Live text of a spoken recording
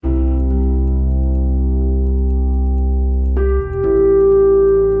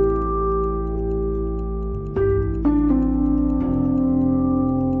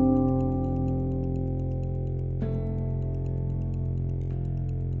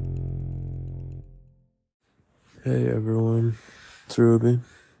Hey everyone, it's Ruby,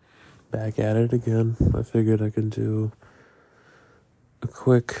 back at it again. I figured I could do a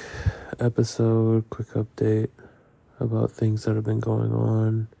quick episode, quick update about things that have been going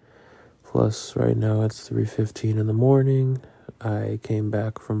on. Plus, right now it's 3:15 in the morning. I came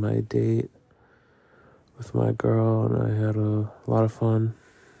back from my date with my girl and I had a lot of fun.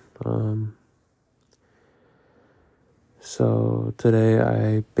 So today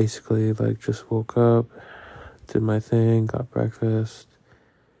I basically just woke up, did my thing, got breakfast,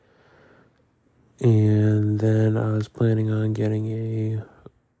 and then I was planning on getting a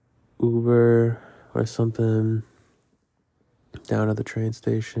Uber or something down at the train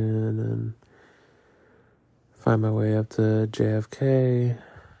station and find my way up to JFK.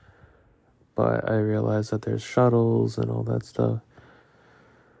 But I realized that there's shuttles and all that stuff.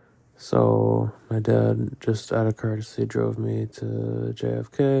 So my dad, just out of courtesy, drove me to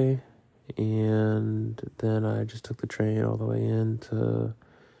JFK. And then I just took the train all the way in to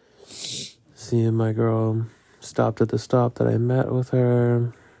see my girl. Stopped at the stop that I met with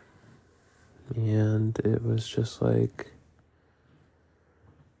her. And it was just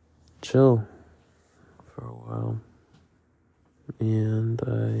chill for a while. And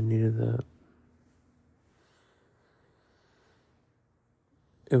I needed that.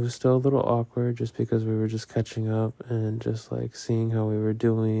 It was still a little awkward just because we were just catching up and just seeing how we were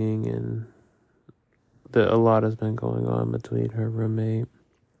doing, and a lot has been going on between her roommate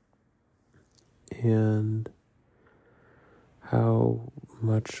and how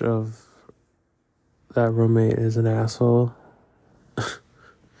much of that roommate is an asshole. I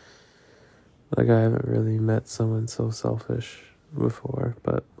haven't really met someone so selfish before,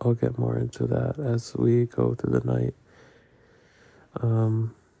 but I'll get more into that as we go through the night.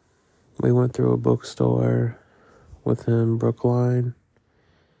 We went through a bookstore within Brookline,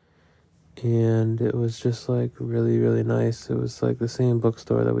 and it was just really, really nice. It was the same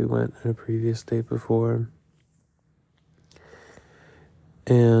bookstore that we went in a previous date before.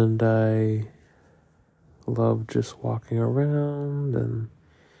 And I love just walking around and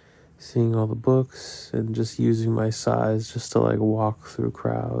seeing all the books and just using my size just to walk through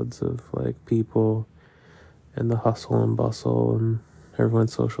crowds of people and the hustle and bustle and everyone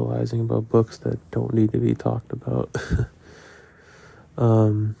socializing about books that don't need to be talked about.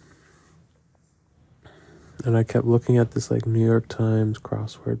 And I kept looking at this New York Times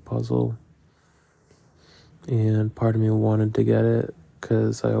crossword puzzle, and part of me wanted to get it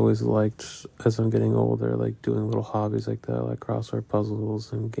because I always liked, as I'm getting older, doing little hobbies like that, like crossword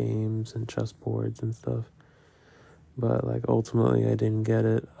puzzles and games and chessboards and stuff. But ultimately I didn't get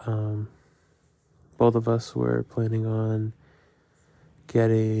it. Both of us were planning on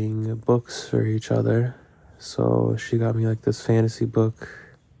getting books for each other. So she got me this fantasy book,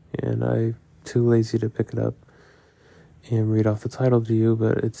 and I'm too lazy to pick it up and read off the title to you,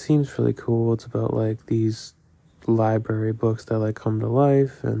 but it seems really cool. It's about these library books that come to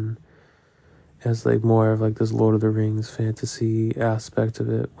life, and has more of this Lord of the Rings fantasy aspect of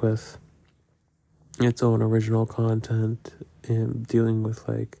it with its own original content and dealing with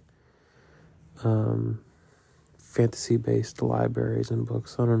fantasy based libraries and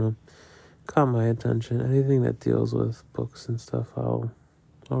books. I don't know, caught my attention. Anything that deals with books and stuff, I'll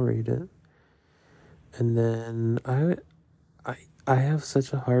read it. And then I have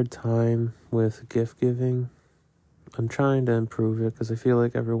such a hard time with gift giving. I'm trying to improve it because I feel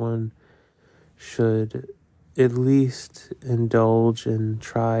like everyone should at least indulge and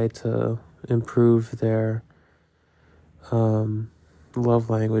try to improve their love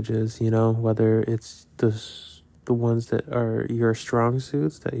languages, whether it's the ones that are your strong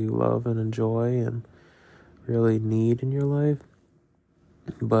suits that you love and enjoy and really need in your life.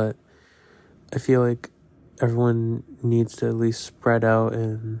 But I feel like everyone needs to at least spread out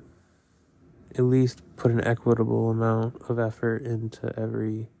and at least put an equitable amount of effort into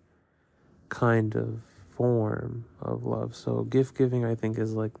every kind of form of love. So gift giving, I think,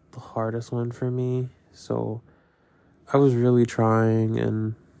 is the hardest one for me. So I was really trying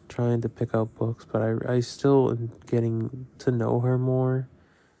to pick out books, but I still am getting to know her more.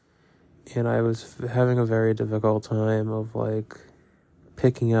 And I was having a very difficult time of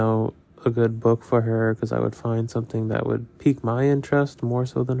picking out a good book for her, because I would find something that would pique my interest more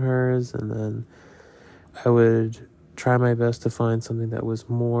so than hers, and then I would try my best to find something that was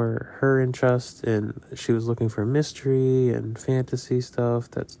more her interest, and she was looking for mystery and fantasy stuff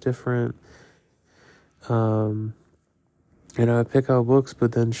that's different. And I would pick out books,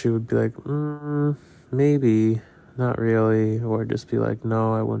 but then she would be like, maybe, not really, or just be like,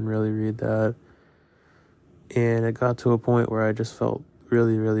 no, I wouldn't really read that. And it got to a point where I just felt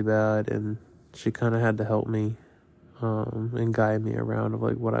really, really bad, and she kind of had to help me and guide me around of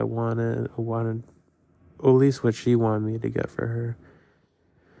like what I wanted, or at least what she wanted me to get for her.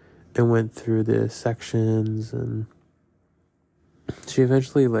 And went through the sections, and she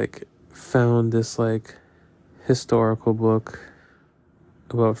eventually like found this like historical book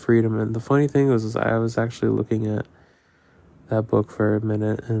about freedom. And the funny thing was I was actually looking at that book for a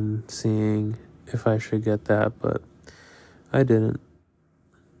minute and seeing if I should get that, but I didn't.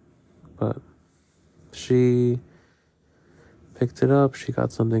 But she picked it up. She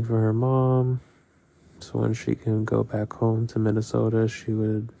got something for her mom, so when she can go back home to Minnesota, she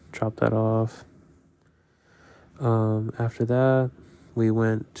would drop that off. After that, we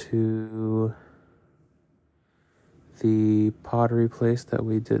went to the pottery place that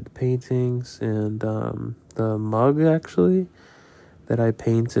we did paintings, and the mug actually that I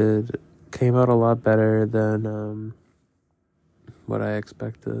painted came out a lot better than what I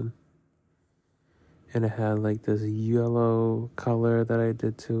expected. And it had like this yellow color that I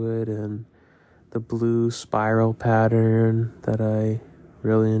did to it, and the blue spiral pattern that I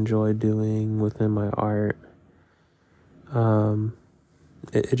really enjoy doing within my art.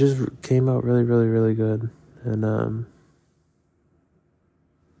 It just came out really, really, really good. And I'm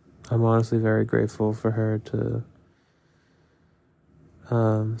honestly very grateful for her to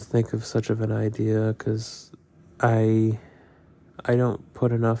think of such of an idea, because I don't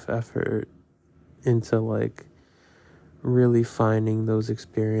put enough effort into like really finding those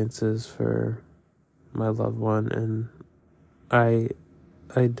experiences for my loved one, and I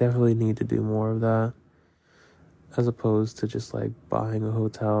definitely need to do more of that, as opposed to just like buying a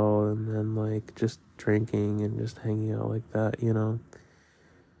hotel and then like just drinking and just hanging out like that,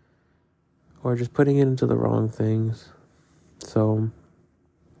 or just putting it into the wrong things. So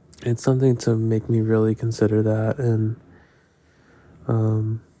it's something to make me really consider that, and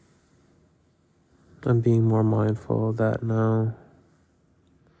I'm being more mindful of that now.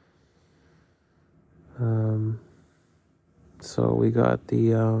 So we got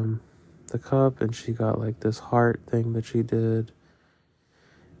the cup, and she got like this heart thing that she did.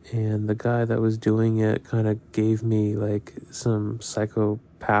 And the guy that was doing it kind of gave me like some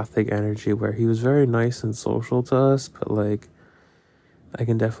psychopathic energy, where he was very nice and social to us, but like I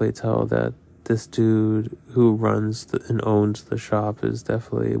can definitely tell that this dude who runs and owns the shop is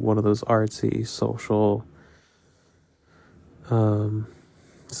definitely one of those artsy, social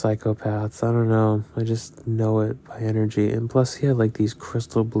psychopaths. I don't know. I just know it by energy. And plus, he had like these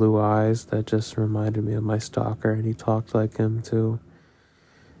crystal blue eyes that just reminded me of my stalker, and he talked like him too.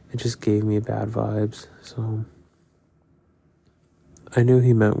 It just gave me bad vibes. So I knew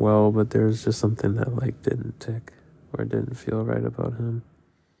he meant well, but there was just something that like didn't tick, or didn't feel right about him.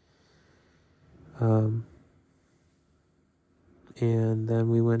 And then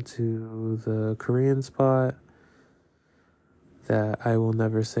we went to the Korean spot that I will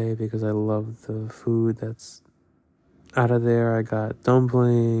never say because I love the food that's out of there. I got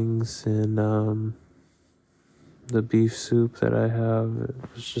dumplings and the beef soup that I have. It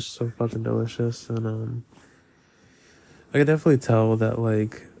was just so fucking delicious. And I could definitely tell that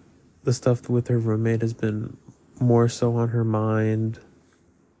like the stuff with her roommate has been more so on her mind,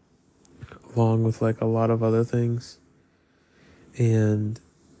 along with like a lot of other things. And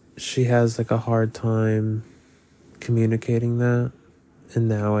she has like a hard time communicating that, and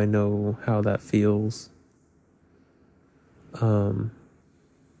now I know how that feels on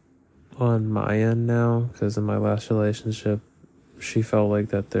my end now, because in my last relationship she felt like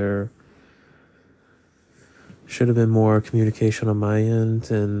that there should have been more communication on my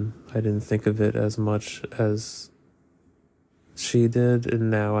end, and I didn't think of it as much as she did. And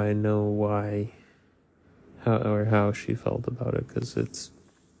now I know why, how she felt about it, because it's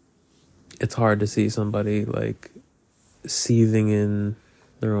hard to see somebody like seething in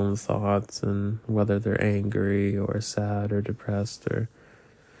their own thoughts, and whether they're angry or sad or depressed or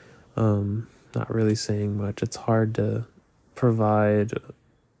not really saying much. It's hard to provide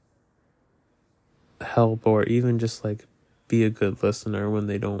help, or even just like be a good listener when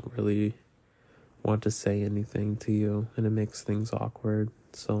they don't really want to say anything to you, and it makes things awkward.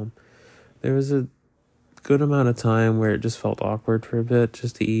 So there was a good amount of time where it just felt awkward for a bit,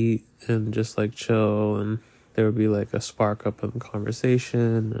 just to eat and just like chill, and there would be like a spark up in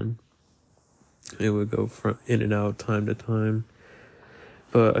conversation, and it would go from in and out time to time.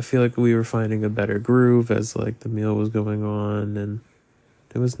 But I feel like we were finding a better groove as like the meal was going on, and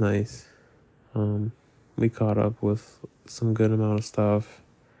it was nice. We caught up with some good amount of stuff.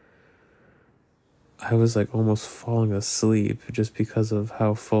 I was like almost falling asleep just because of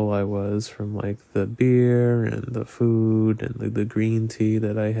how full I was from like the beer and the food and like the green tea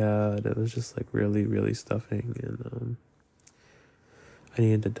that I had. It was just like really, really stuffing, and I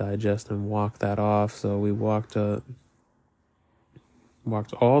needed to digest and walk that off. So we walked all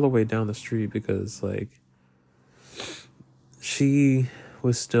the way down the street because like she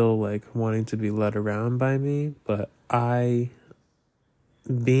was still like wanting to be led around by me, but I,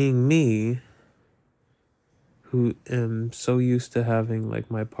 being me, who am so used to having like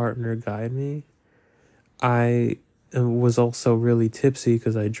my partner guide me, I was also really tipsy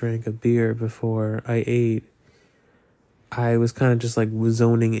because I drank a beer before I ate. I was kind of just like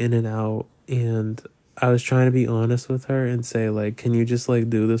zoning in and out, and I was trying to be honest with her and say like, can you just like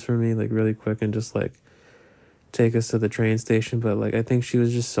do this for me like really quick and just like take us to the train station? But like I think she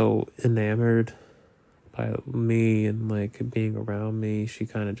was just so enamored by me and like being around me, she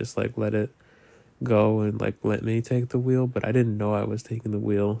kind of just like let it go and like let me take the wheel, but I didn't know I was taking the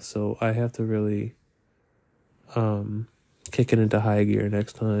wheel, so I have to really kick it into high gear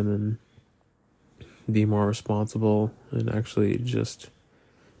next time and be more responsible and actually just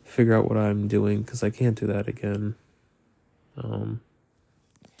figure out what I'm doing, because I can't do that again. And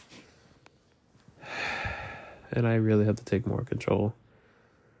I really have to take more control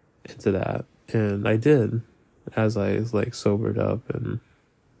into that, and I did as I like sobered up and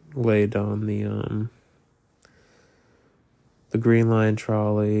laid on the Green Line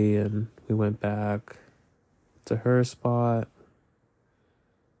trolley, and we went back to her spot.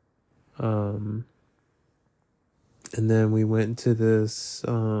 And then we went to this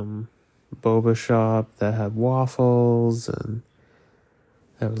boba shop that had waffles, and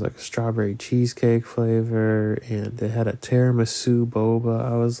that was like a strawberry cheesecake flavor, and they had a tiramisu boba.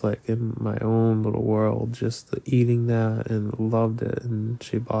 I was like in my own little world just eating that and loved it, and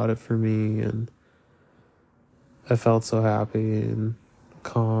she bought it for me, and I felt so happy and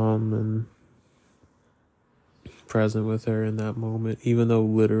calm and present with her in that moment, even though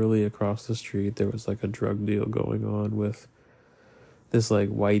literally across the street there was like a drug deal going on with this like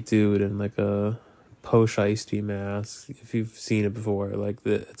white dude in like a posh iced tea mask. If you've seen it before, like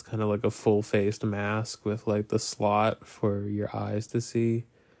it's kind of like a full faced mask with like the slot for your eyes to see,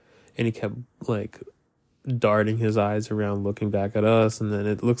 and he kept like darting his eyes around looking back at us, and then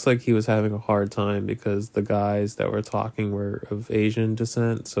it looks like he was having a hard time because the guys that were talking were of Asian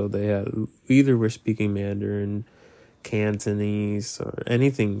descent, so they had either were speaking Mandarin, Cantonese, or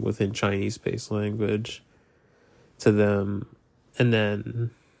anything within Chinese based language to them. And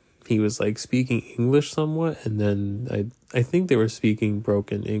then he was like speaking English somewhat, and then I think they were speaking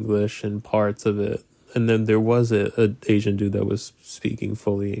broken English in parts of it, and then there was a Asian dude that was speaking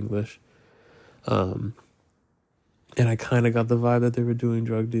fully English. And I kind of got the vibe that they were doing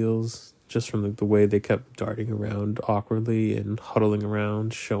drug deals just from the way they kept darting around awkwardly and huddling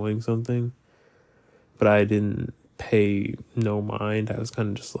around showing something. But I didn't pay no mind. I was kind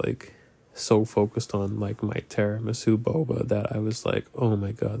of just like so focused on like my tiramisu boba that I was like, oh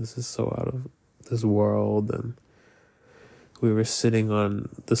my god, this is so out of this world. And we were sitting on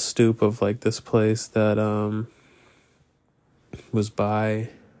the stoop of like this place that was by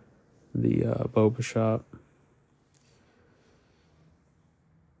the boba shop,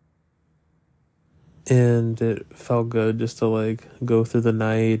 and it felt good just to like go through the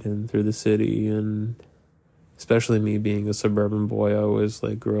night and through the city. And especially me being a suburban boy, I always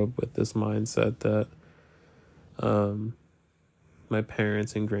like grew up with this mindset that my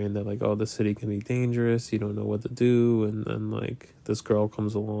parents ingrained that like, oh, the city can be dangerous, you don't know what to do. And then like this girl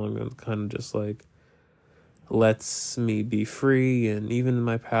comes along and kind of just like lets me be free. And even in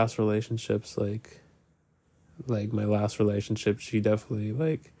my past relationships, like my last relationship, she definitely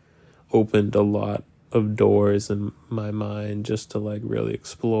like opened a lot of doors in my mind just to like really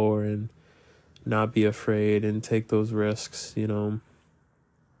explore and not be afraid and take those risks, you know.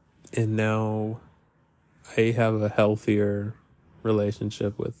 And now I have a healthier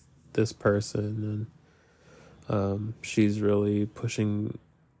relationship with this person, and she's really pushing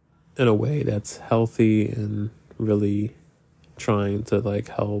in a way that's healthy and really trying to like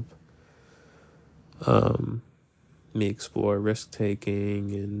help me explore risk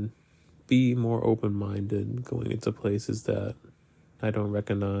taking and be more open-minded going into places that I don't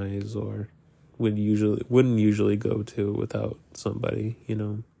recognize or wouldn't usually go to without somebody, you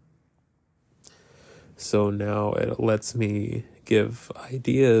know. So now it lets me give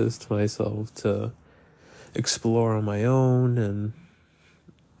ideas to myself to explore on my own. And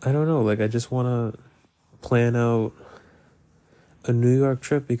I don't know, like I just want to plan out a New York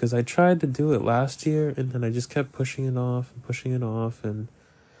trip, because I tried to do it last year and then I just kept pushing it off and pushing it off, and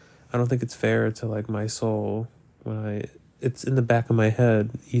I don't think it's fair to like my soul when it's in the back of my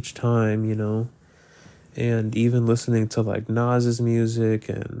head each time, you know. And even listening to like Nas's music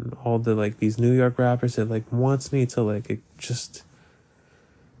and all the like these New York rappers, it like wants me to like just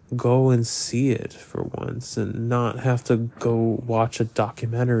go and see it for once and not have to go watch a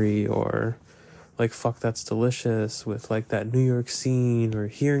documentary or like Fuck That's Delicious with like that New York scene or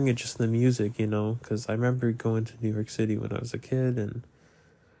hearing it just in the music, you know, because I remember going to New York City when I was a kid. And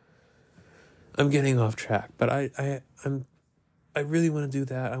I'm getting off track, but I really want to do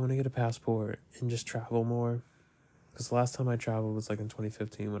that. I want to get a passport and just travel more, because the last time I traveled was like in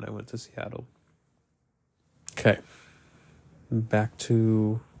 2015 when I went to Seattle. Okay, back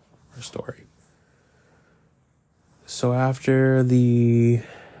to our story. So after the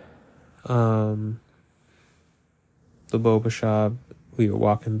boba shop, we were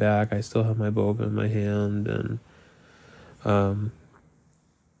walking back. I still have my boba in my hand, and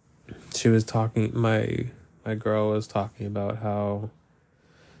she was talking. My girl was talking about how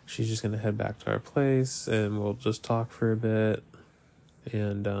she's just gonna head back to our place, and we'll just talk for a bit,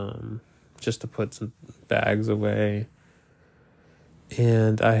 and just to put some bags away.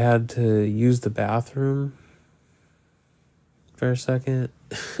 And I had to use the bathroom for a second.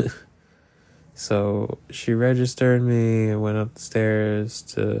 So she registered me and went up the stairs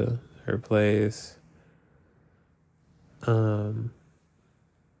to her place.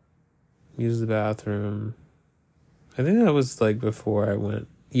 Used the bathroom. I think that was like before I went.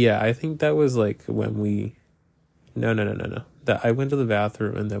 Yeah, I think that was like when we. No. That I went to the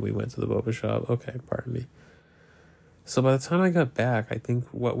bathroom and then we went to the boba shop. Okay, pardon me. So by the time I got back, I think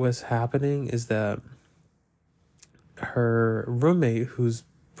what was happening is that her roommate, who's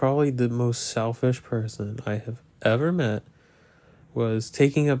probably the most selfish person I have ever met, was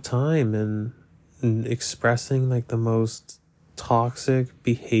taking up time and expressing like the most toxic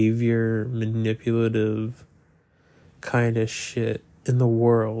behavior, manipulative kind of shit in the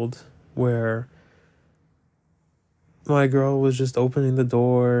world, where my girl was just opening the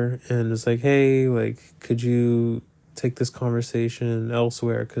door and was like, hey, like, could you take this conversation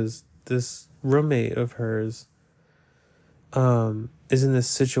elsewhere, because this roommate of hers is in this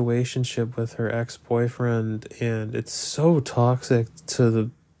situationship with her ex-boyfriend, and it's so toxic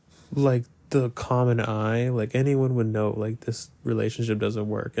to the common eye. Like, anyone would know like this relationship doesn't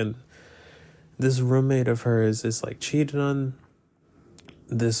work, and this roommate of hers is like cheated on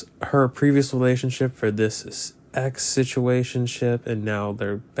her previous relationship for this ex situationship, and now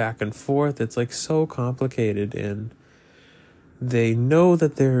they're back and forth. It's like so complicated, and they know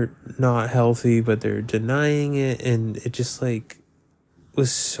that they're not healthy, but they're denying it, and it just like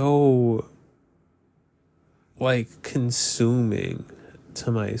was so like consuming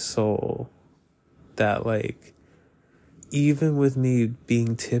to my soul that like even with me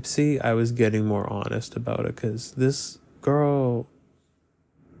being tipsy, I was getting more honest about it, because this girl,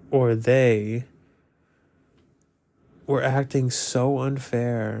 or they, were acting so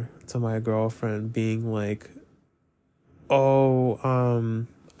unfair to my girlfriend, being like, oh,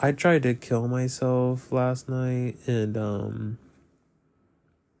 I tried to kill myself last night, and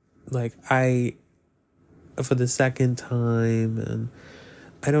like I, for the second time, and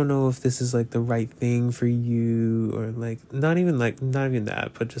I don't know if this is like the right thing for you, or like not even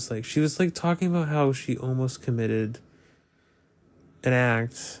that, but just like she was like talking about how she almost committed an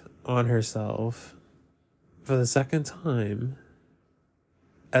act on herself for the second time,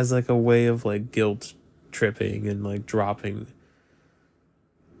 as like a way of like guilt tripping and like dropping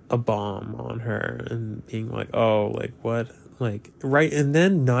a bomb on her and being like, oh, like what, like, right. And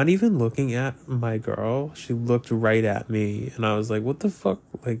then not even looking at my girl, she looked right at me, and I was like, what the fuck?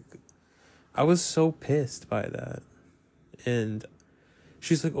 Like, I was so pissed by that. And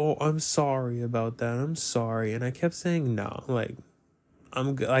she's like, oh, I'm sorry about that, I'm sorry. And I kept saying no, like,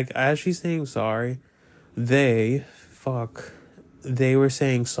 I'm like, as she's saying sorry, they were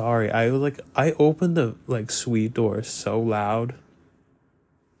saying sorry. I opened the like suite door so loud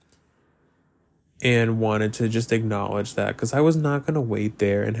and wanted to just acknowledge that, because I was not going to wait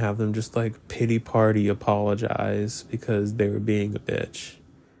there and have them just like pity party apologize because they were being a bitch.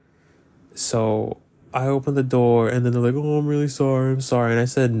 So I opened the door, and then they're like, oh, I'm really sorry, I'm sorry. And I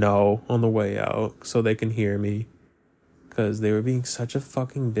said no on the way out so they can hear me, because they were being such a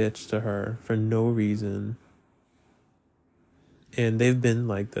fucking bitch to her for no reason. And they've been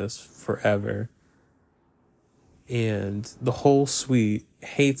like this forever. And the whole suite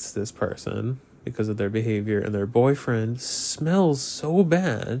hates this person because of their behavior, and their boyfriend smells so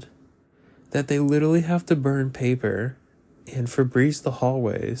bad that they literally have to burn paper and Febreze the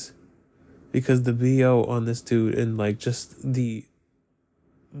hallways, because the BO on this dude, and like just the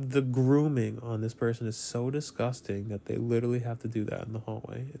the grooming on this person is so disgusting that they literally have to do that in the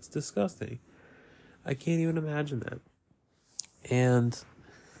hallway. It's disgusting. I can't even imagine that. And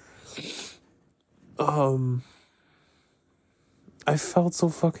I felt so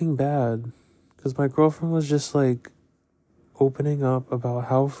fucking bad because my girlfriend was just like opening up about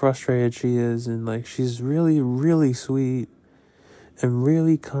how frustrated she is, and like she's really, really sweet and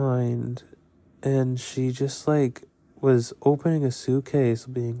really kind, and she just like was opening a suitcase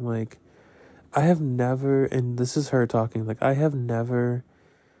being like, I have never, and this is her talking, like, I have never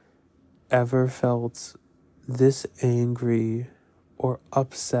ever felt this angry or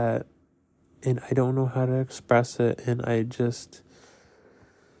upset, and I don't know how to express it, and I just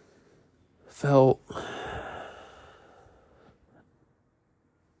felt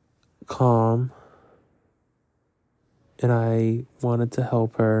calm, and I wanted to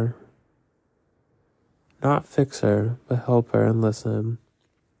help her, not fix her, but help her and listen,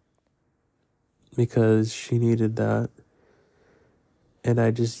 because she needed that. And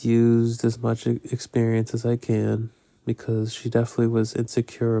I just used as much experience as I can, because she definitely was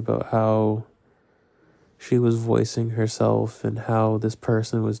insecure about how she was voicing herself and how this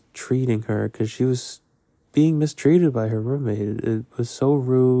person was treating her, because she was being mistreated by her roommate. It was so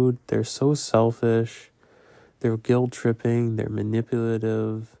rude. They're so selfish. They're guilt tripping. They're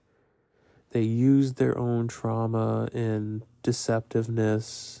manipulative. They use their own trauma and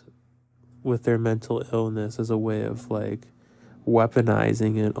deceptiveness with their mental illness as a way of like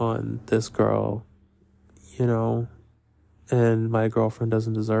weaponizing it on this girl, you know? And my girlfriend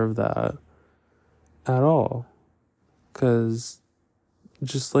doesn't deserve that at all. Because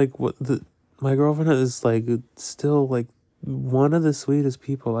just like my girlfriend is like still like one of the sweetest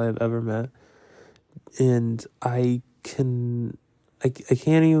people I have ever met. And I can't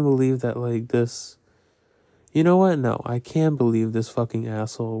even believe that like this, you know what? No, I can't believe this fucking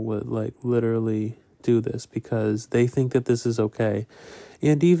asshole would like literally do this because they think that this is okay.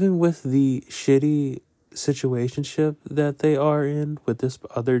 And even with the shitty situationship that they are in with this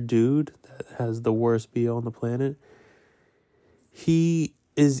other dude that has the worst BO on the planet, he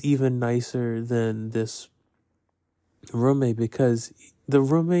is even nicer than this roommate, because the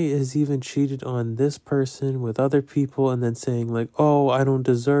roommate has even cheated on this person with other people and then saying like, oh, I don't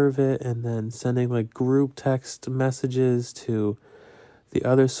deserve it, and then sending like group text messages to the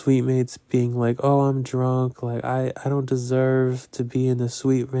other suite mates being like, oh, I'm drunk, like I don't deserve to be in the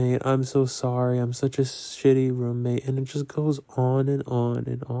suite mate, I'm so sorry, I'm such a shitty roommate. And it just goes on and on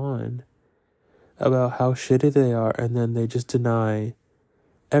and on about how shitty they are, and then they just deny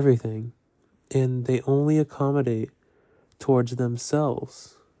everything, and they only accommodate towards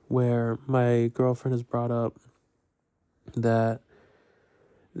themselves. Where my girlfriend has brought up that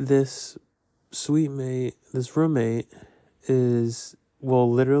this suite mate, this roommate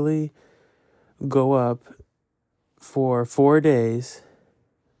will literally go up for 4 days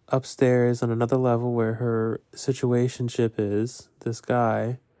upstairs on another level where her situationship is, this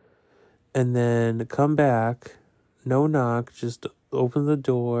guy, and then come back, no knock, just open the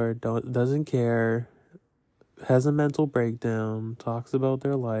door, doesn't care, has a mental breakdown, talks about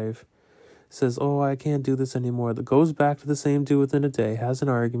their life, says, oh, I can't do this anymore. Goes back to the same dude within a day, has an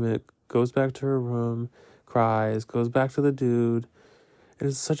argument, goes back to her room, cries, goes back to the dude. It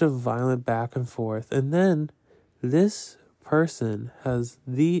is such a violent back and forth. And then this person has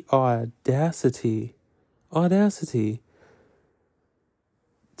the audacity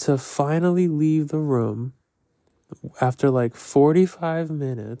to finally leave the room after like 45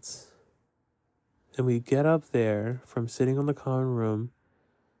 minutes. And we get up there from sitting on the common room,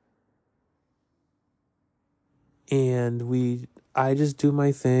 and I just do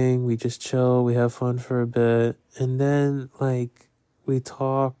my thing, we just chill, we have fun for a bit, and then like we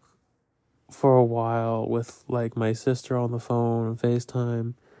talk for a while with like my sister on the phone and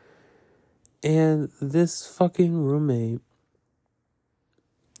FaceTime, and this fucking roommate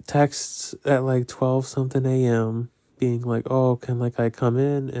texts at like 12 something a.m. being like, oh, can like I come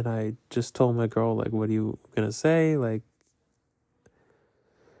in? And I just told my girl like, what are you gonna say? Like,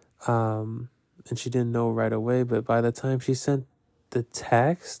 and she didn't know right away, but by the time she sent the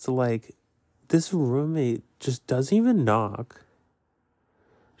text, like, this roommate just doesn't even knock.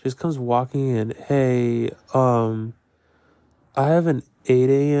 She just comes walking in, hey, I have an 8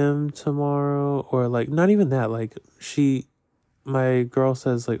 a.m. tomorrow, or like, not even that, like, my girl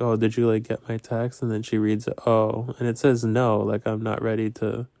says like, oh, did you like get my text? And then she reads it, oh, and it says no, like, I'm not ready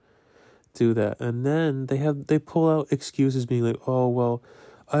to do that. And then they pull out excuses being like, oh, well,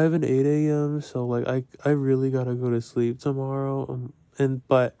 I have an 8 a.m. so like I really gotta go to sleep tomorrow.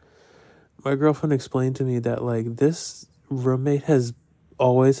 But my girlfriend explained to me that like this roommate has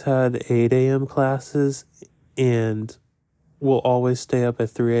always had 8 a.m. classes and will always stay up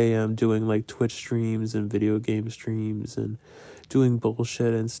at 3 a.m. doing like Twitch streams and video game streams and doing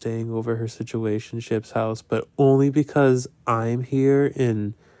bullshit and staying over her situationship's house, but only because I'm here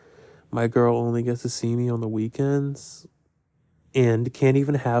and my girl only gets to see me on the weekends and can't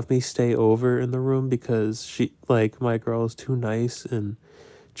even have me stay over in the room because she, like, my girl is too nice and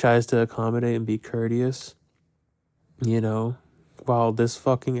tries to accommodate and be courteous, you know, while this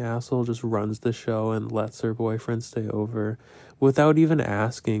fucking asshole just runs the show and lets her boyfriend stay over without even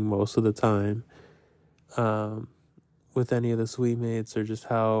asking most of the time, with any of the sweet mates or just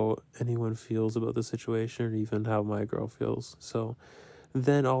how anyone feels about the situation or even how my girl feels. So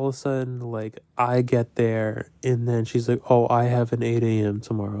then all of a sudden, like, I get there and then she's like, oh, I have an 8 a.m.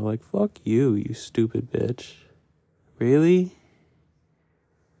 tomorrow. Like, fuck you, you stupid bitch. Really?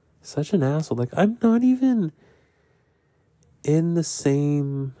 Such an asshole. Like, I'm not even in the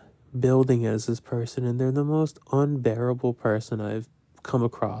same building as this person, and they're the most unbearable person I've come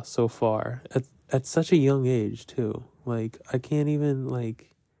across so far at such a young age too. Like, I can't even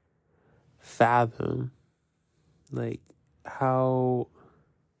like fathom like how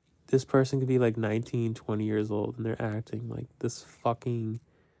this person could be like 19, 20 years old and they're acting like this fucking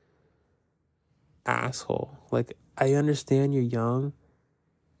asshole. Like, I understand you're young,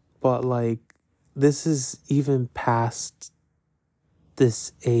 but like, this is even past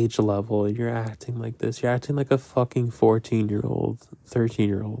this age level and you're acting like this. You're acting like a fucking 14-year-old,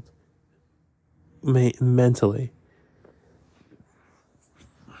 13-year-old. Mentally.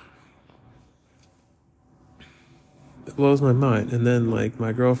 It blows my mind. And then, like,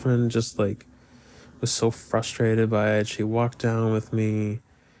 my girlfriend just, like, was so frustrated by it. She walked down with me,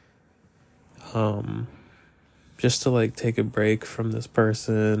 just to, like, take a break from this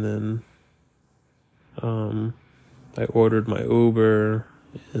person. And, I ordered my Uber.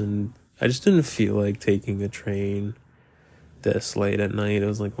 And I just didn't feel like taking a train this late at night. It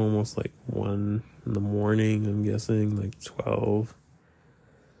was, like, almost, like, 1 in the morning, I'm guessing, like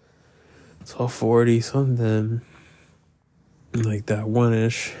 12:40 something like that,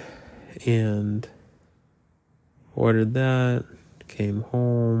 1ish, and ordered that, came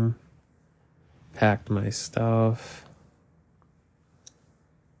home, packed my stuff,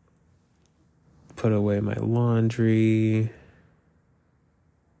 put away my laundry,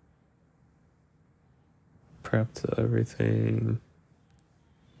 prepped everything.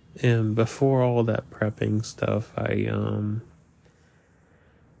 And before all that prepping stuff, I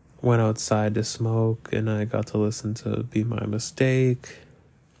went outside to smoke, and I got to listen to Be My Mistake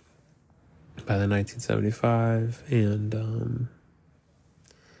by the 1975, and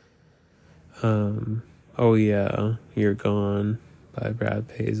Oh Yeah, You're Gone by Brad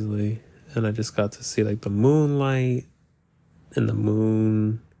Paisley. And I just got to see like the moonlight and the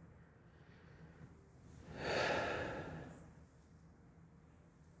moon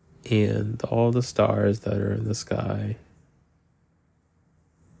and all the stars that are in the sky,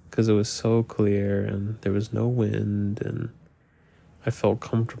 because it was so clear and there was no wind and I felt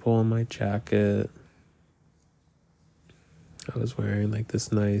comfortable in my jacket. I was wearing like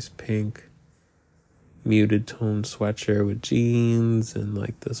this nice pink muted tone sweatshirt with jeans and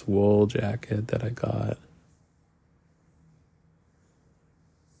like this wool jacket that I got.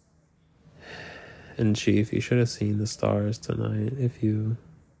 And Chief, you should have seen the stars tonight if you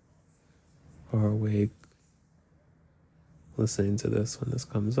are awake listening to this when this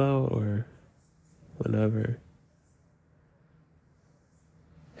comes out or whenever.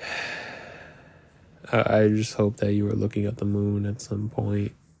 I just hope that you were looking at the moon at some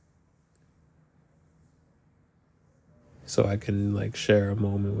point so I can like share a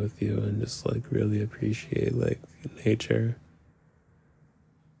moment with you and just like really appreciate like nature,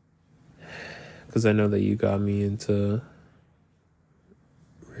 because I know that you got me into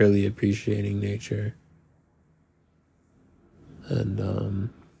really appreciating nature and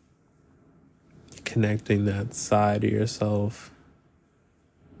connecting that side of yourself,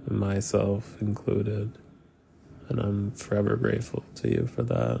 and myself included, and I'm forever grateful to you for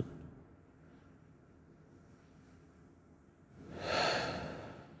that.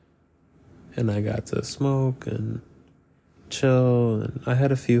 And I got to smoke and chill, and I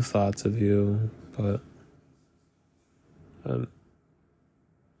had a few thoughts of you, but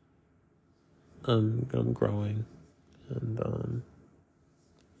I'm growing, and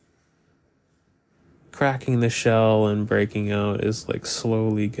cracking the shell and breaking out is like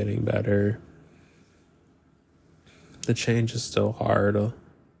slowly getting better. The change is still hard,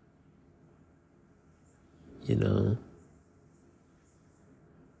 you know.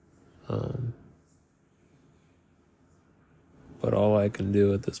 But but all I can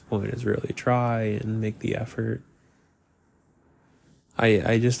do at this point is really try and make the effort.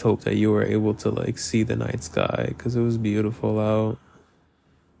 I just hope that you were able to like see the night sky because it was beautiful out.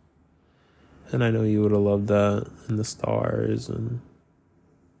 And I know you would have loved that and the stars, and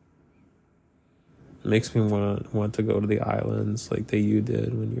it makes me want to go to the islands like that you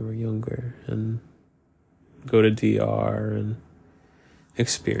did when you were younger and go to DR and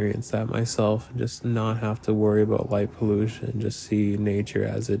experience that myself and just not have to worry about light pollution, just see nature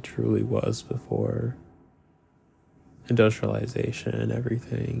as it truly was before industrialization and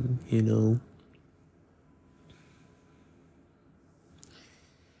everything, you know.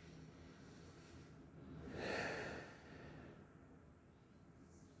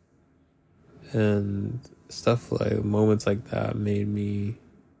 And stuff like moments like that made me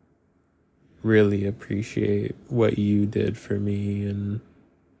really appreciate what you did for me and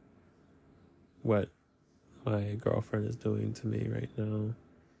what my girlfriend is doing to me right now,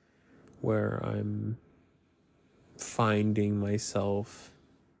 where I'm finding myself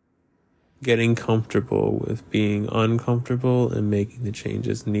getting comfortable with being uncomfortable and making the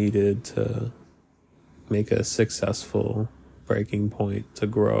changes needed to make a successful breaking point to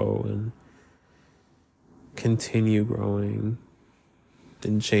grow and continue growing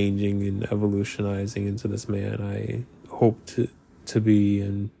and changing and evolutionizing into this man I hope to be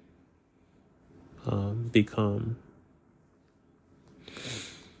and become,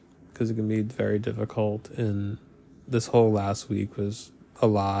 because it can be very difficult. And this whole last week was a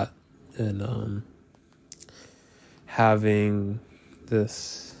lot, and having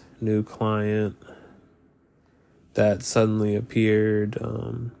this new client that suddenly appeared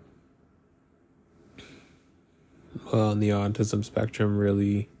on the autism spectrum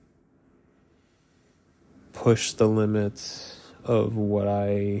really pushed the limits of what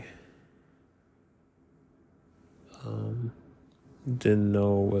I didn't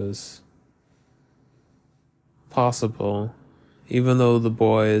know was possible, even though the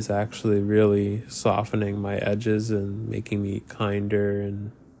boy is actually really softening my edges and making me kinder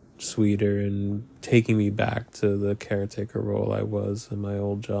and sweeter and taking me back to the caretaker role I was in my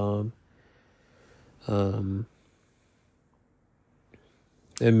old job. It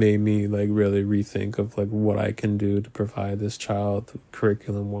made me like really rethink of like what I can do to provide this child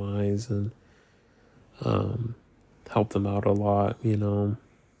curriculum wise and help them out a lot, you know.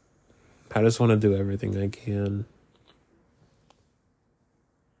 I just want to do everything I can.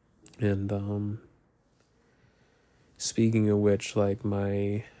 And speaking of which, like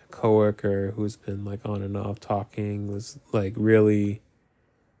my coworker who's been like on and off talking was like really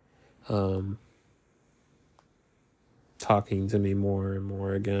talking to me more and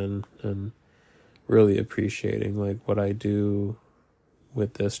more again and really appreciating like what I do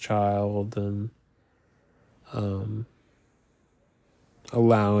with this child and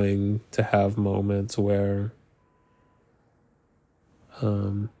allowing to have moments where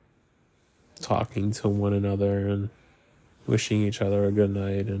talking to one another and wishing each other a good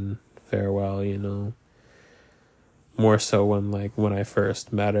night and farewell, you know. More so when I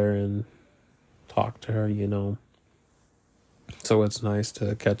first met her and talked to her, you know. So it's nice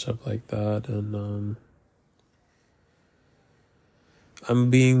to catch up like that, and I'm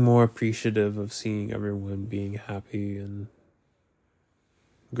being more appreciative of seeing everyone being happy and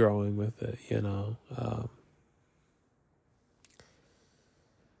growing with it, you know.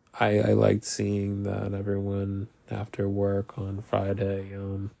 I liked seeing that everyone after work on Friday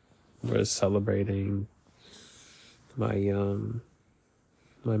was celebrating my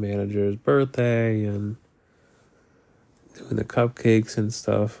my manager's birthday and doing the cupcakes and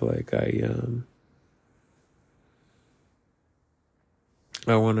stuff. Like I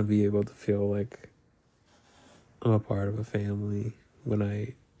want to be able to feel like I'm a part of a family when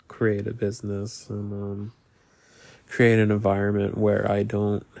I create a business and create an environment where I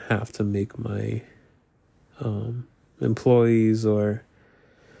don't have to make my employees or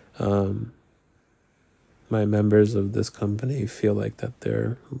my members of this company feel like that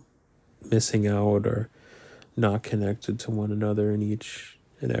they're missing out or not connected to one another in each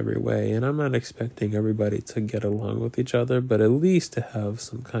and every way. And I'm not expecting everybody to get along with each other, but at least to have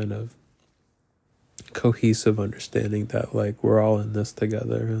some kind of cohesive understanding that like we're all in this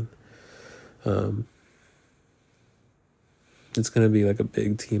together, and it's going to be like a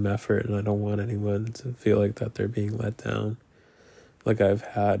big team effort, and I don't want anyone to feel like that they're being let down like I've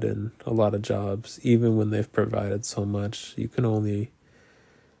had in a lot of jobs. Even when they've provided so much, you can only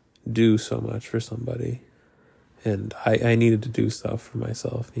do so much for somebody, and I needed to do stuff for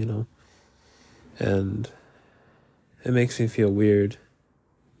myself, you know. And it makes me feel weird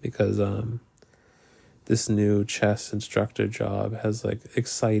because this new chess instructor job has like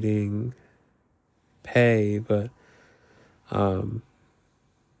exciting pay, but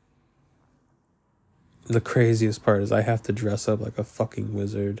the craziest part is I have to dress up like a fucking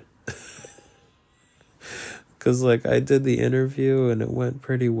wizard. Because like I did the interview and it went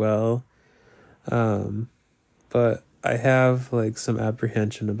pretty well, but I have like some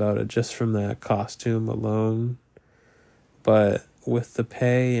apprehension about it just from that costume alone. But with the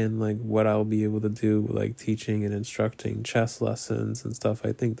pay and like what I'll be able to do, like teaching and instructing chess lessons and stuff,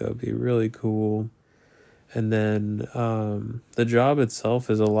 I think that would be really cool. And then the job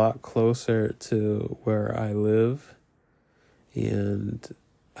itself is a lot closer to where I live, and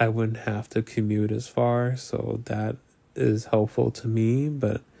I wouldn't have to commute as far, so that is helpful to me.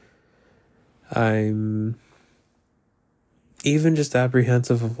 But I'm even just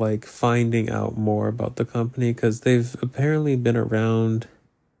apprehensive of like finding out more about the company, because they've apparently been around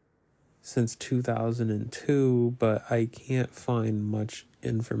since 2002, but I can't find much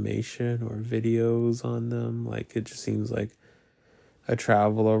information or videos on them. Like it just seems like a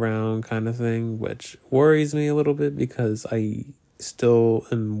travel around kind of thing, which worries me a little bit because I still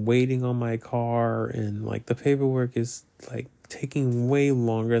am waiting on my car, and like the paperwork is like taking way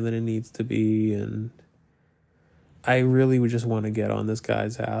longer than it needs to be, and I really would just want to get on this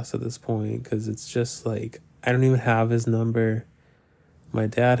guy's ass at this point, because it's just like I don't even have his number. My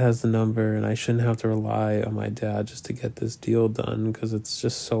dad has the number, and I shouldn't have to rely on my dad just to get this deal done, because it's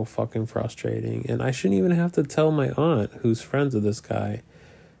just so fucking frustrating. And I shouldn't even have to tell my aunt, who's friends with this guy,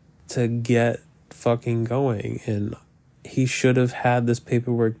 to get fucking going. And he should have had this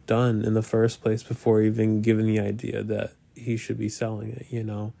paperwork done in the first place before even giving the idea that he should be selling it, you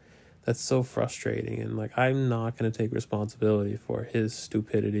know? That's so frustrating. And like, I'm not going to take responsibility for his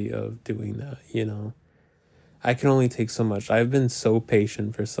stupidity of doing that, you know? I can only take so much. I've been so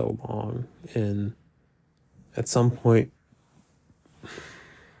patient for so long, and at some point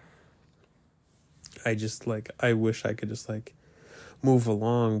I wish I could just like move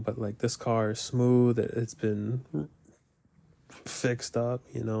along, but like this car is smooth, it's been fixed up,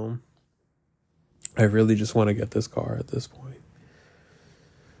 you know. I really just want to get this car at this point,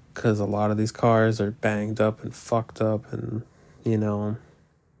 because a lot of these cars are banged up and fucked up and, you know,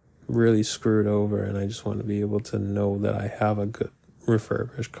 really screwed over, and I just want to be able to know that I have a good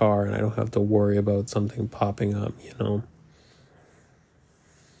refurbished car and I don't have to worry about something popping up, you know.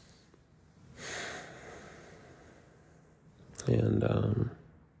 And I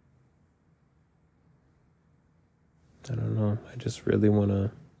don't know, I just really want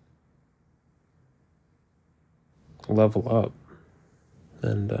to level up.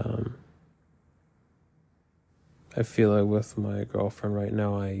 And I feel like with my girlfriend right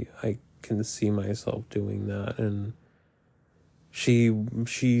now, I can see myself doing that, and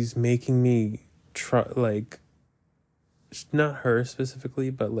she's making me try, like, not her specifically,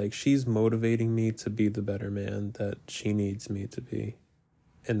 but like she's motivating me to be the better man that she needs me to be,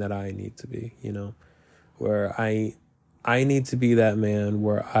 and that I need to be, you know, where I need to be that man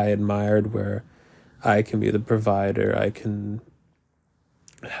where I admired, where I can be the provider, I can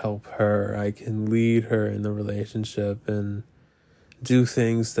help her, I can lead her in the relationship and do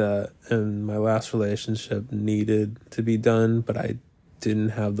things that in my last relationship needed to be done, but I didn't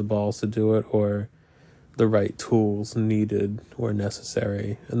have the balls to do it, or the right tools needed or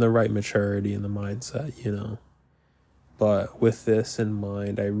necessary, and the right maturity in the mindset, you know. But with this in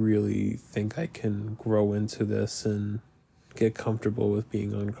mind, I really think I can grow into this and get comfortable with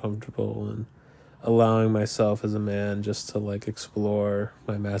being uncomfortable, and allowing myself as a man just to like explore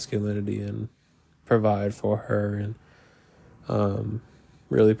my masculinity and provide for her, and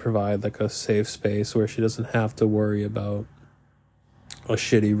really provide like a safe space where she doesn't have to worry about a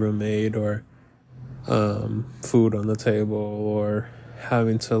shitty roommate, or food on the table, or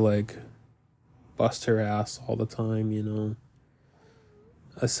having to like bust her ass all the time, you know.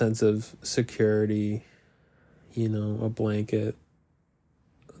 A sense of security, you know, a blanket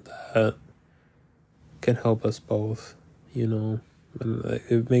that can help us both, you know. And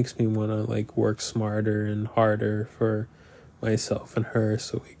it makes me want to like work smarter and harder for myself and her,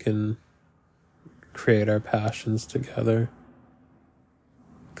 so we can create our passions together.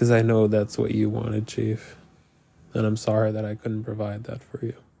 Because I know that's what you wanted, Chief. And I'm sorry that I couldn't provide that for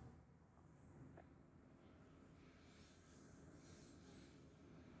you.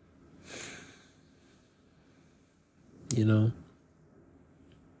 You know?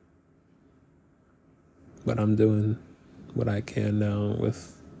 But I'm doing what I can now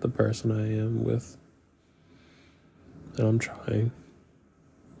with the person I am with. And I'm trying.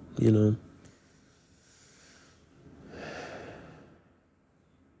 You know?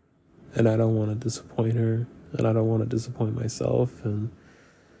 And I don't want to disappoint her, and I don't want to disappoint myself, and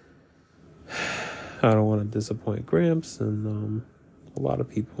I don't want to disappoint Gramps and a lot of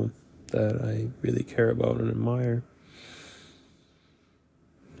people that I really care about and admire.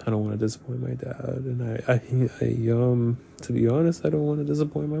 I don't want to disappoint my dad, and I to be honest, I don't want to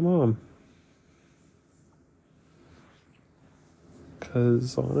disappoint my mom.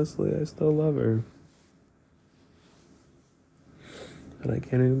 Because honestly, I still love her. And I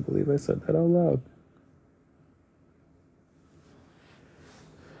can't even believe I said that out loud.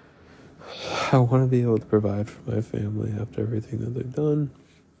 I want to be able to provide for my family after everything that they've done.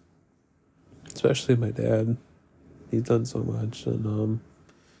 Especially my dad. He's done so much. And,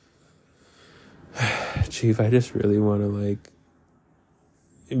 Chief, I just really want to,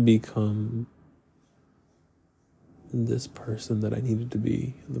 become this person that I needed to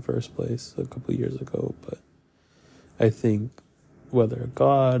be in the first place a couple years ago. But I think whether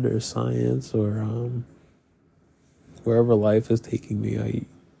God or science or wherever life is taking me,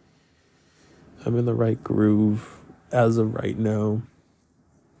 I'm in the right groove as of right now.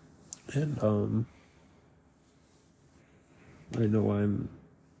 And I know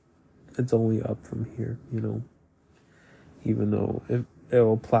it's only up from here, even though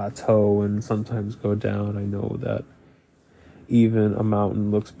it'll plateau and sometimes go down. I know that even a mountain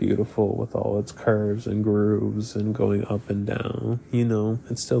looks beautiful with all its curves and grooves and going up and down.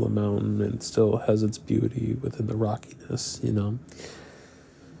 It's still a mountain and it still has its beauty within the rockiness. And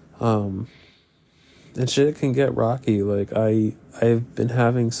shit can get rocky. I've been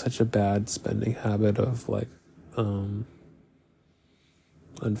having such a bad spending habit of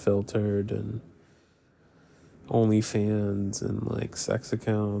unfiltered and OnlyFans and sex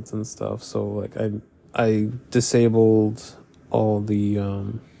accounts and stuff. So I disabled all the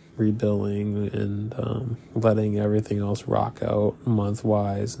rebilling and letting everything else rock out month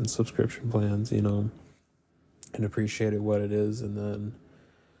wise and subscription plans, and appreciated what it is. And then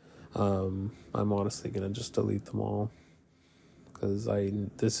I'm honestly gonna just delete them all because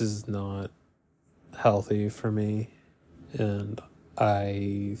this is not healthy for me, and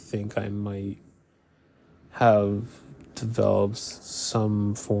I think I might have developed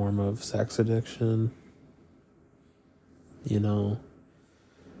some form of sex addiction,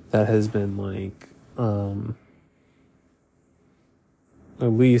 that has been at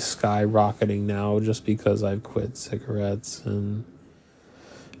least skyrocketing now just because I've quit cigarettes and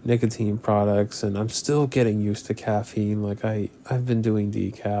nicotine products, and I'm still getting used to caffeine. I've been doing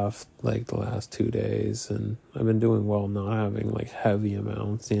decaf the last 2 days, and I've been doing well not having heavy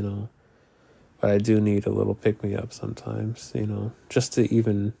amounts, but I do need a little pick-me-up sometimes, just to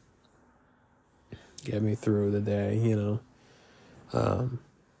even get me through the day,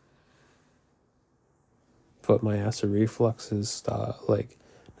 but my acid reflux is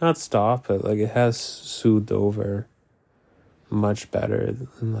not stopped, but it has soothed over much better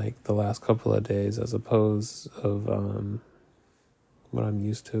than the last couple of days as opposed of what I'm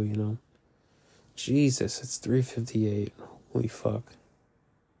used to. Jesus, it's 3:58. Holy fuck.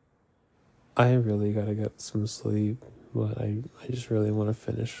 I really gotta get some sleep, but I just really want to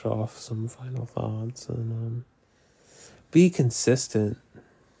finish off some final thoughts and be consistent,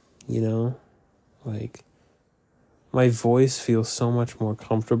 my voice feels so much more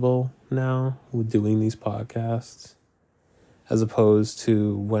comfortable now with doing these podcasts as opposed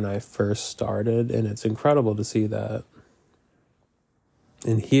to when I first started, and it's incredible to see that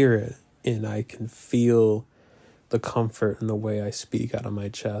and hear it, and I can feel the comfort in the way I speak out of my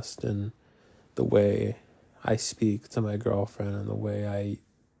chest and the way I speak to my girlfriend and the way I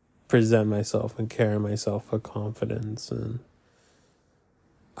present myself and carry myself with confidence. And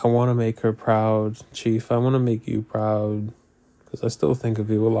I want to make her proud, Chief. I want to make you proud because I still think of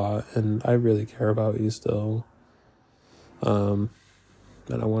you a lot and I really care about you still. And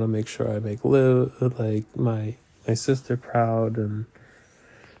I want to make sure I make Liv, my sister proud, and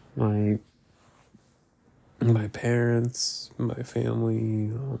my parents, my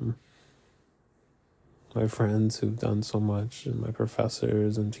family, my friends who've done so much, and my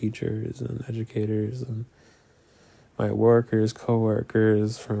professors and teachers and educators, and my workers,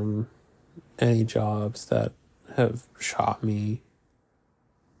 co-workers from any jobs that have shot me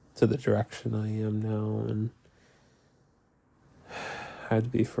to the direction I am now. And I'd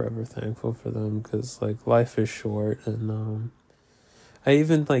be forever thankful for them because life is short. And I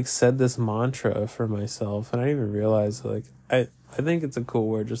even said this mantra for myself, and I didn't even realize I think it's a cool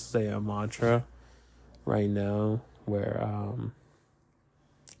word just to say a mantra right now, where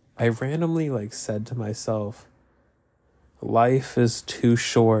I randomly said to myself, life is too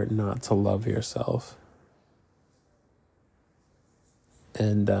short not to love yourself.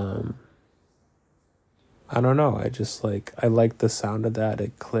 And I don't know, I like the sound of that.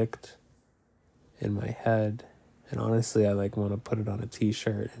 It clicked in my head. And honestly, I like want to put it on a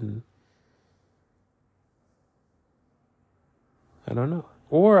t-shirt, and I don't know.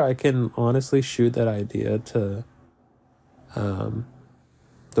 Or I can honestly shoot that idea to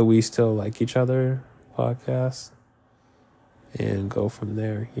the We Still Like Each Other podcast and go from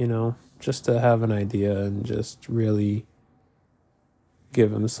there, just to have an idea and just really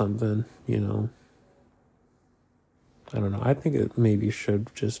give them something, I don't know. I think it maybe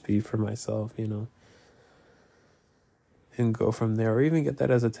should just be for myself, and go from there, or even get that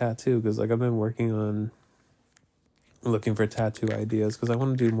as a tattoo, because like I've been working on looking for tattoo ideas because I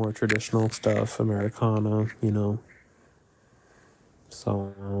want to do more traditional stuff, Americana,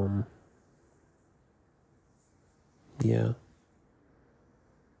 So, yeah,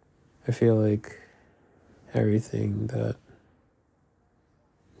 I feel like everything that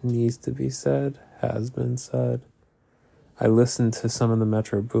needs to be said has been said. I listened to some of the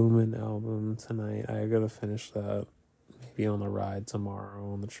Metro Boomin album tonight. I gotta finish that maybe on the ride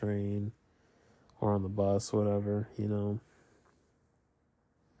tomorrow, on the train or on the bus, whatever,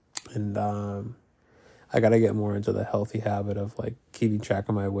 And I gotta get more into the healthy habit of like keeping track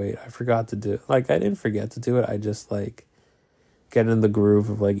of my weight. I forgot to do I didn't forget to do it. I just like get in the groove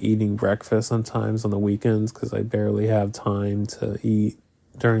of like eating breakfast sometimes on the weekends because I barely have time to eat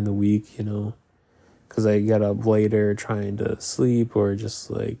during the week, because I get up later trying to sleep or just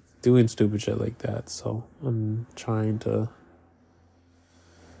like doing stupid shit like that. So I'm trying to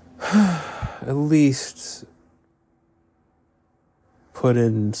at least put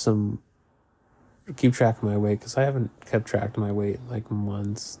in keep track of my weight, because I haven't kept track of my weight in like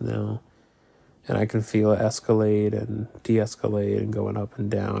months now. And I can feel it escalate and de-escalate and going up and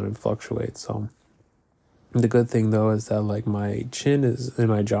down and fluctuate. So the good thing though is that like my chin is and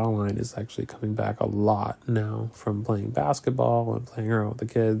my jawline is actually coming back a lot now from playing basketball and playing around with the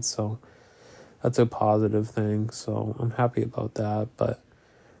kids. So that's a positive thing. So I'm happy about that. But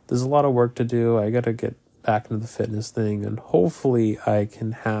there's a lot of work to do. I got to get back into the fitness thing, and hopefully I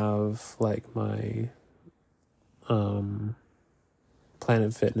can have like my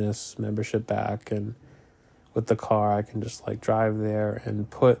Planet Fitness membership back, and with the car I can just like drive there and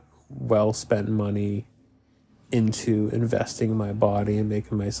put well spent money into investing in my body and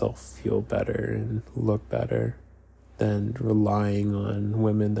making myself feel better and look better than relying on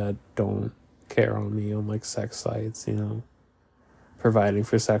women that don't care on me on like sex sites, providing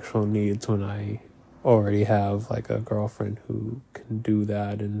for sexual needs when I already have like a girlfriend who can do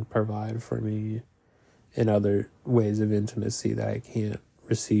that and provide for me in other ways of intimacy that I can't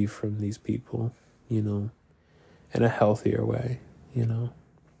receive from these people, in a healthier way,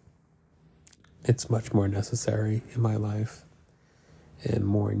 It's much more necessary in my life and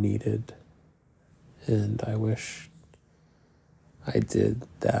more needed. And I wish I did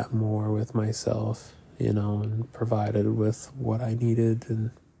that more with myself, and provided with what I needed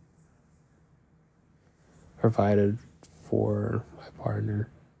and provided for my partner.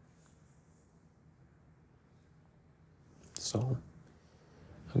 So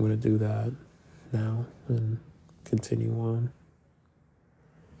I'm going to do that now and continue on.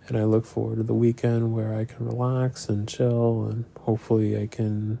 And I look forward to the weekend where I can relax and chill, and hopefully I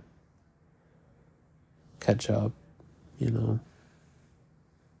can catch up,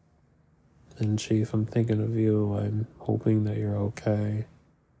 And Chief, I'm thinking of you. I'm hoping that you're okay.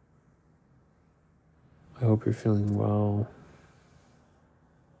 I hope you're feeling well.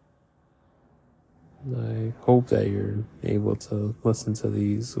 I hope that you're able to listen to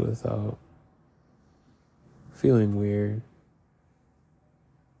these without feeling weird.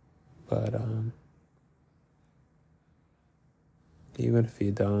 But even if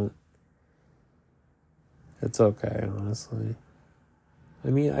you don't, it's okay, honestly. I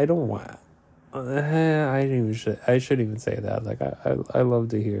mean, I don't want. I shouldn't even say that. Like, I love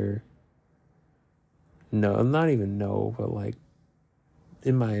to hear. No, not even no, but like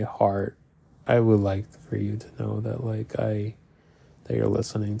in my heart, I would like for you to know that that you're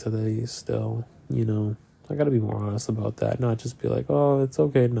listening to these still. I gotta be more honest about that. Not just be like, oh, it's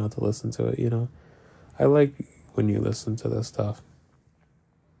okay not to listen to it. I like when you listen to this stuff.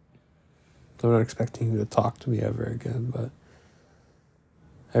 I'm not expecting you to talk to me ever again, but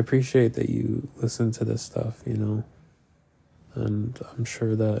I appreciate that you listen to this stuff, and I'm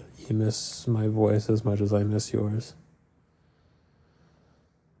sure that you miss my voice as much as I miss yours.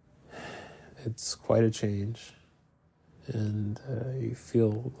 It's quite a change, and you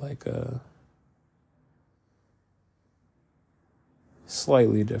feel like a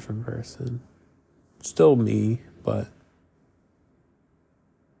slightly different person. Still me, but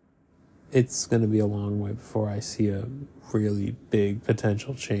it's going to be a long way before I see a really big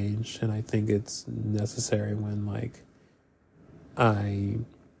potential change. And I think it's necessary when, like, I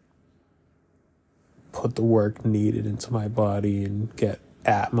put the work needed into my body and get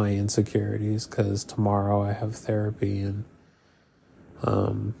at my insecurities, because tomorrow I have therapy, and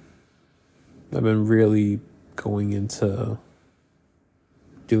I've been really going into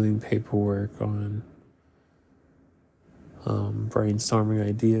doing paperwork on brainstorming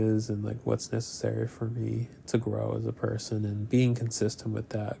ideas and like what's necessary for me to grow as a person, and being consistent with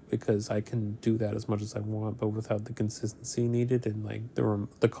that, because I can do that as much as I want, but without the consistency needed, and like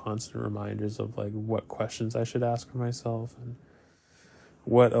the constant reminders of like what questions I should ask for myself, and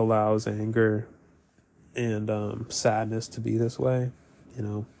what allows anger and sadness to be this way, you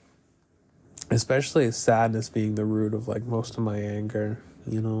know, especially sadness being the root of like most of my anger,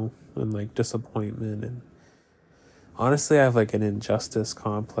 you know, and like disappointment. And honestly, I have like an injustice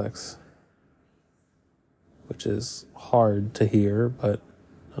complex, which is hard to hear, but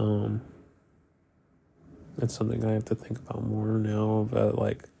it's something I have to think about more now, about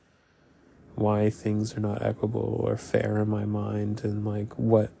like why things are not equitable or fair in my mind, and like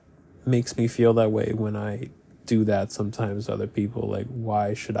what makes me feel that way when I do that sometimes to other people. Like,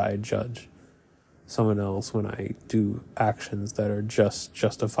 why should I judge someone else when I do actions that are just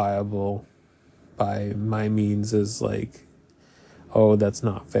justifiable by my means? As like, oh, that's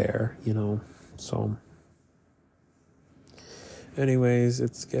not fair, you know? So anyways,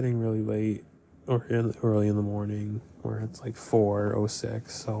 it's getting really late, or early in the morning, where it's like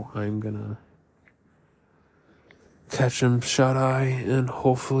 4:06, so I'm gonna catch him shut eye, and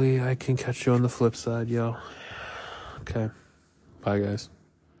hopefully I can catch you on the flip side, yo. Okay, bye guys.